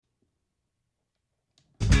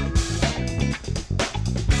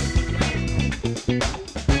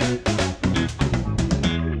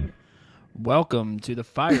Welcome to the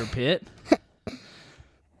fire pit.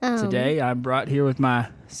 Today I'm brought here with my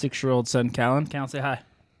 6-year-old son, Callan. Callan, say hi.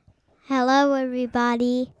 Hello,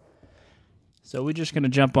 everybody. So we're just going to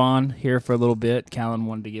jump on here for a little bit. Callan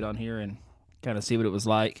wanted to get on here and kind of see what it was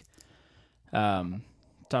like. Talk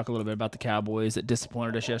a little bit about the Cowboys that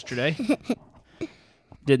disappointed us yesterday.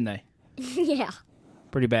 Didn't they? Yeah.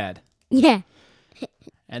 Pretty bad. Yeah.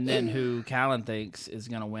 And then who Callan thinks is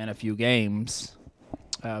going to win a few games.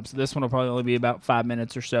 So this one will probably only be about 5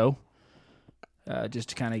 minutes or so. Just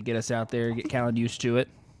to kind of get us out there, get Callan used to it.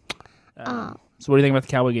 So what do you think about the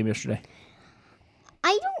Cowboy game yesterday?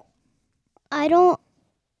 I don't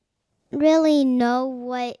really know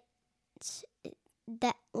what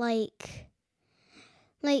that like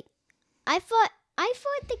I thought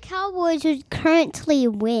the Cowboys would currently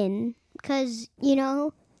win because, you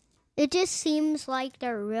know, it just seems like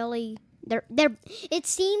they're it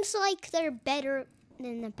seems like they're better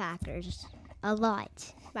than the Packers by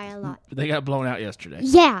a lot. They got blown out yesterday.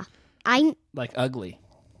 Yeah. Like ugly.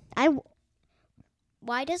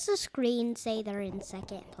 Why does the screen say they're in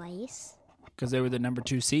second place? Because they were the number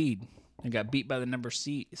 2 seed and got beat by the number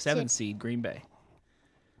 7 seed, Green Bay.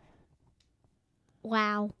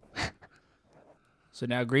 Wow. So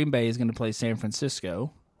now Green Bay is going to play San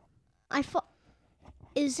Francisco.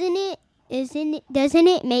 Doesn't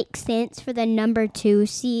it make sense for the number 2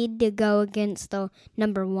 seed to go against the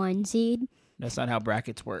number 1 seed? That's not how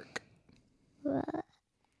brackets work.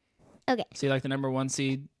 Okay. See, like the number 1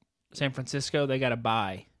 seed, San Francisco, they got a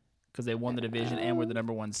bye because they won the division and were the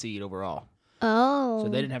number 1 seed overall. Oh. So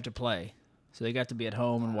they didn't have to play. So they got to be at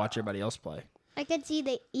home and watch everybody else play. I could see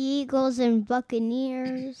the Eagles and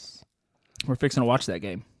Buccaneers. We're fixing to watch that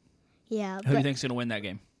game. Yeah. Who do you think's going to win that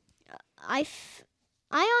game? I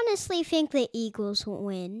honestly think the Eagles will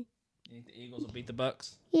win. You think the Eagles will beat the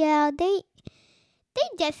Bucs? Yeah, they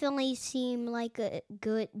definitely seem like a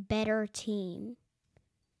better team.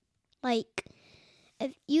 Like,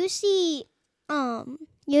 if you see in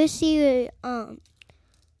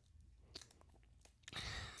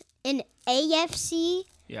AFC,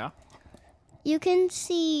 yeah, you can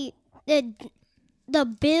see the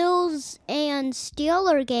Bills and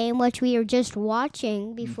Steelers game, which we were just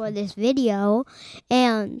watching before this video,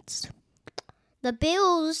 and the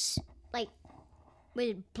Bills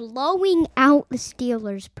was blowing out the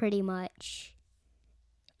Steelers pretty much.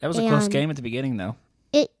 That was a close game at the beginning, though.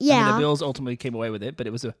 Yeah. I mean, the Bills ultimately came away with it, but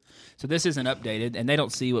it was so this isn't updated, and they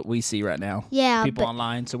don't see what we see right now. Yeah, people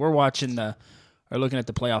online. So we're watching or looking at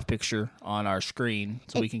the playoff picture on our screen,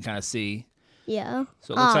 so we can kind of see. Yeah.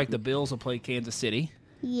 So it looks like the Bills will play Kansas City.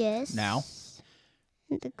 Yes. Now,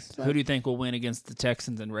 who do you think will win against the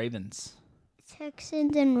Texans and Ravens?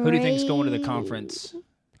 Texans and Ravens. Who do you think's going to the conference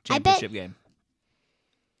championship game?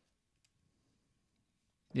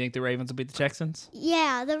 You think the Ravens will beat the Texans?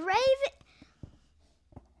 Yeah, the Ravens.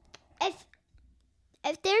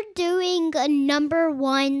 If they're doing a number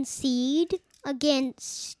 1 seed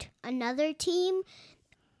against another team,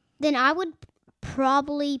 then I would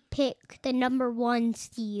probably pick the number 1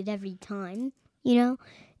 seed every time, you know?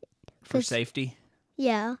 For safety?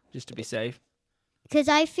 Yeah. Just to be safe? Because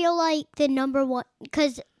I feel like the number 1...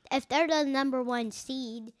 Because if they're the number 1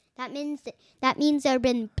 seed, that means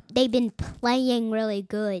they've been playing really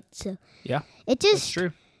good. So yeah, that's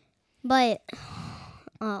true. But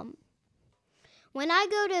when I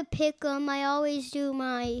go to pick them, I always do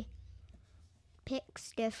my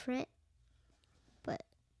picks different. But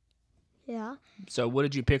yeah. So what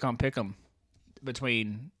did you pick on Pick'em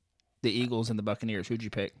between the Eagles and the Buccaneers? Who'd you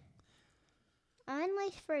pick? I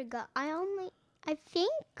forgot. I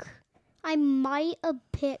think I might have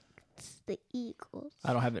picked the Eagles.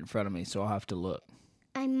 I don't have it in front of me, so I'll have to look.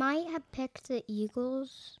 I might have picked the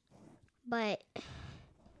Eagles, but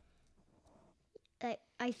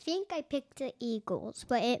I think I picked the Eagles,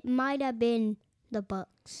 but it might have been the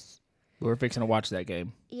Bucs. We're fixing to watch that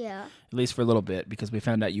game. Yeah. At least for a little bit, because we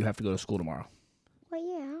found out you have to go to school tomorrow. Well,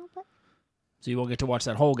 yeah. But so you won't get to watch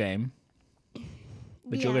that whole game,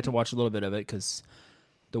 but you'll get to watch a little bit of it, because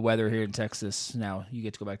the weather here in Texas, now you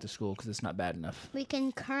get to go back to school because it's not bad enough. We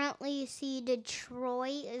can currently see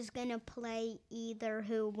Detroit is going to play either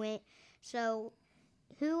who win. So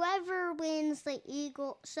whoever wins the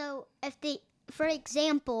Eagles. So for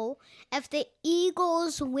example, if the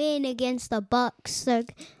Eagles win against the Bucs,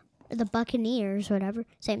 the Buccaneers, whatever,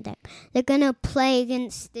 same thing. They're going to play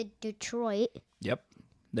against the Detroit. Yep,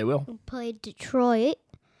 they will. Play Detroit.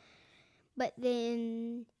 But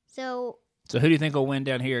then, So who do you think will win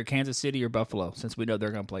down here, Kansas City or Buffalo, since we know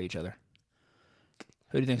they're going to play each other?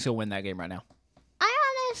 Who do you think's going to win that game right now? I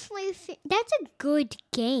honestly think that's a good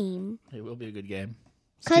game. It will be a good game.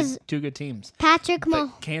 Because two good teams. Patrick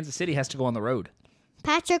Kansas City has to go on the road.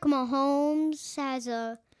 Patrick Mahomes has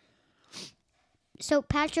a... So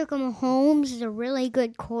Patrick Mahomes is a really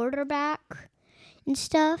good quarterback and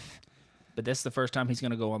stuff. But that's the first time he's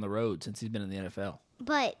going to go on the road since he's been in the NFL.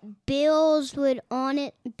 But Bills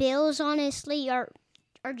honestly are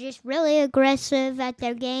just really aggressive at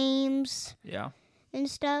their games. Yeah. And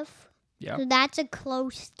stuff. Yeah. So that's a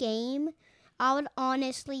close game. I would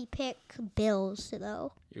honestly pick Bills,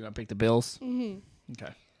 though. You're going to pick the Bills? Mm-hmm.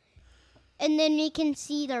 Okay. And then we can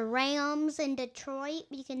see the Rams and Detroit.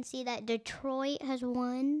 You can see that Detroit has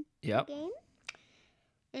won the game.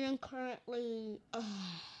 And then currently,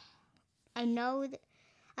 I know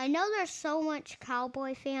there's so much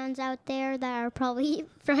Cowboy fans out there that are probably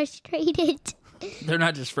frustrated. They're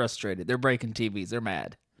not just frustrated. They're breaking TVs. They're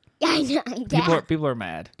mad. Yeah, I know. People are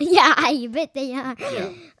mad. Yeah, I bet they are.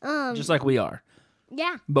 Yeah. Just like we are.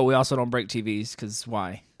 Yeah. But we also don't break TVs because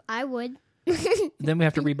why? I would. Then we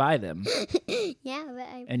have to rebuy them. Yeah, but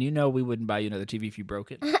And we wouldn't buy you another TV if you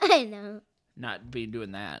broke it. I know. Not be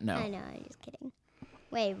doing that. No. I know. I'm just kidding.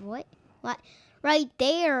 Wait, what? What? Right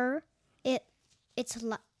there, it's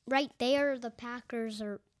right there. The Packers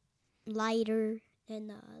are lighter than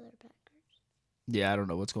the other Packers. Yeah, I don't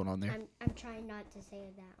know what's going on there. I'm trying not to say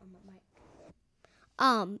that on the mic.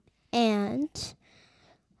 And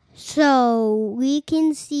so we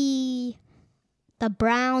can see the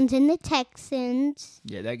Browns and the Texans.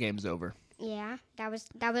 Yeah, that game's over. Yeah, that was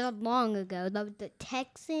long ago. The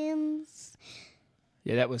Texans.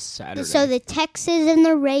 Yeah, that was Saturday. So the Texans and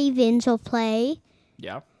the Ravens will play.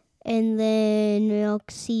 Yeah. And then we'll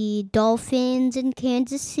see Dolphins and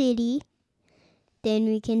Kansas City. Then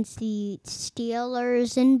we can see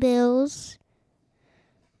Steelers and Bills.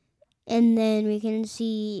 And then we can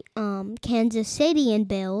see Kansas City and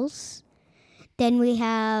Bills. Then we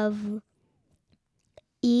have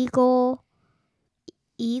Eagles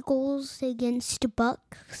against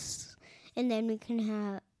Bucks. And then we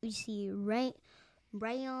see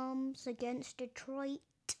Rams against Detroit.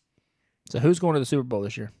 So who's going to the Super Bowl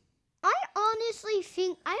this year? I honestly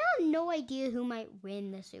think I have no idea who might win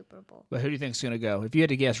the Super Bowl. But who do you think's going to go? If you had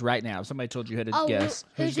to guess right now, if somebody told you who to guess,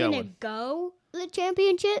 who's going to go the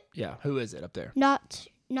championship? Yeah, who is it up there? Not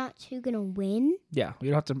who's going to win? Yeah, we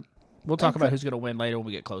don't have to. We'll talk about who's going to win later when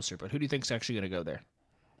we get closer. But who do you think's actually going to go there?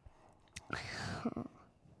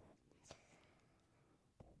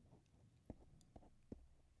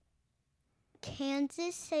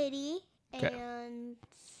 Kansas City and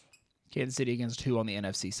Kansas City against who on the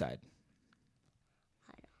NFC side?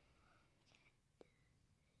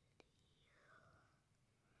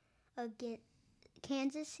 Against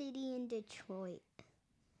Kansas City and Detroit.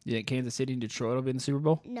 You think Kansas City and Detroit will be in the Super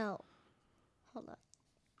Bowl? No. Hold on.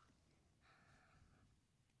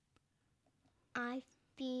 I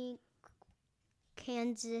think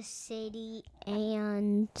Kansas City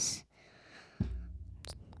and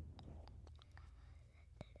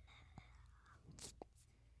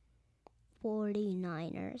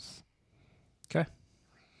 49ers. Okay.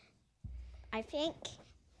 I think.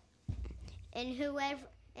 And who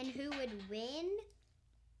would win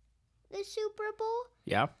the Super Bowl?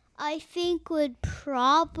 Yeah. I think would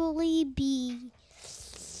probably be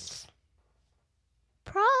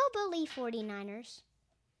 49ers.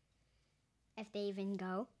 If they even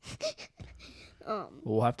go.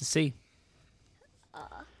 We'll have to see.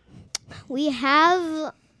 We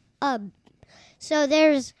have so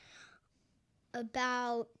there's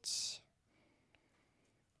about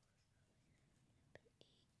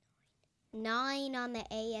 9 on the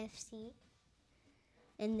AFC.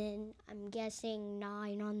 And then I'm guessing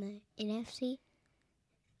 9 on the NFC.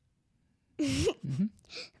 Mm-hmm.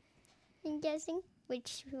 I'm guessing,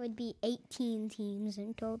 which would be 18 teams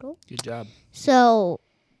in total. Good job. So,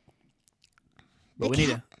 but we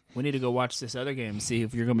need to go watch this other game and see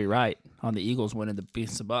if you're going to be right on the Eagles winning the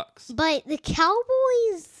beats the Bucks. But the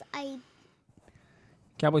Cowboys,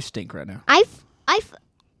 Cowboys stink right now. I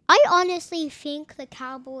honestly think the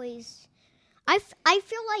Cowboys. I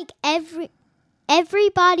feel like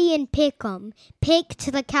everybody in Pick'em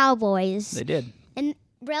picked the Cowboys. They did. And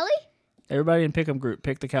really? Everybody in Pick'em group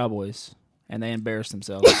picked the Cowboys, and they embarrassed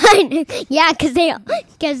themselves. Yeah, because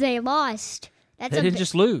they lost. They didn't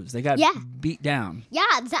just lose; they got beat down. Yeah,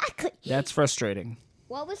 exactly. That's frustrating.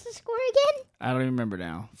 What was the score again? I don't even remember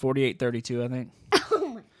now. 48-32, I think. Oh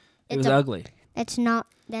my! It was ugly. That's not.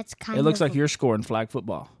 That's kind of. It looks like you're scoring flag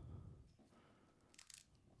football.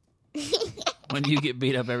 When you get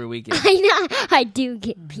beat up every weekend. I know. I do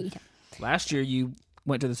get beat up. Last year you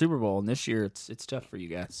went to the Super Bowl, and this year it's tough for you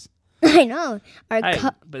guys. I know. Hey,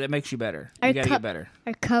 but it makes you better. You got to get better.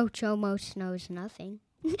 Our coach almost knows nothing.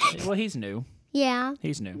 Well, he's new. Yeah.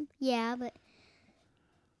 He's new. Yeah, but...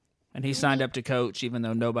 And he signed up to coach even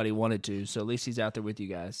though nobody wanted to, so at least he's out there with you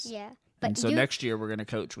guys. Yeah. And so next year we're going to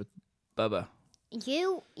coach with Bubba.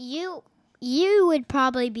 You would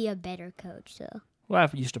probably be a better coach, though. Well, I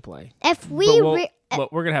used to play. But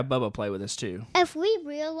we're going to have Bubba play with us, too. If we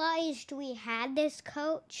realized we had this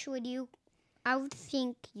coach, I would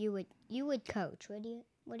think you would coach,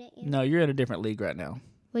 wouldn't you? No, you're in a different league right now.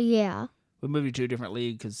 Well, yeah. We moved you to a different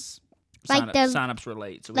league because like sign-ups were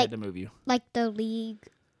late, so we had to move you. Like the league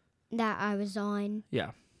that I was on.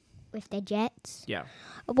 Yeah. With the Jets. Yeah.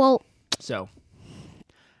 Well. So.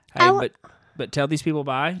 Hey, but tell these people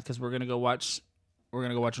bye because we're gonna go watch. We're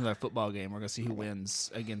gonna go watch another football game. We're gonna see who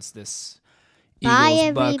wins against this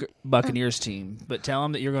Buccaneers team. But tell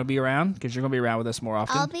them that you're gonna be around because you're gonna be around with us more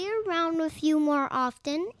often. I'll be around with you more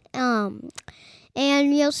often. And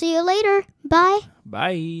you'll see you later. Bye.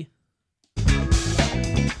 Bye.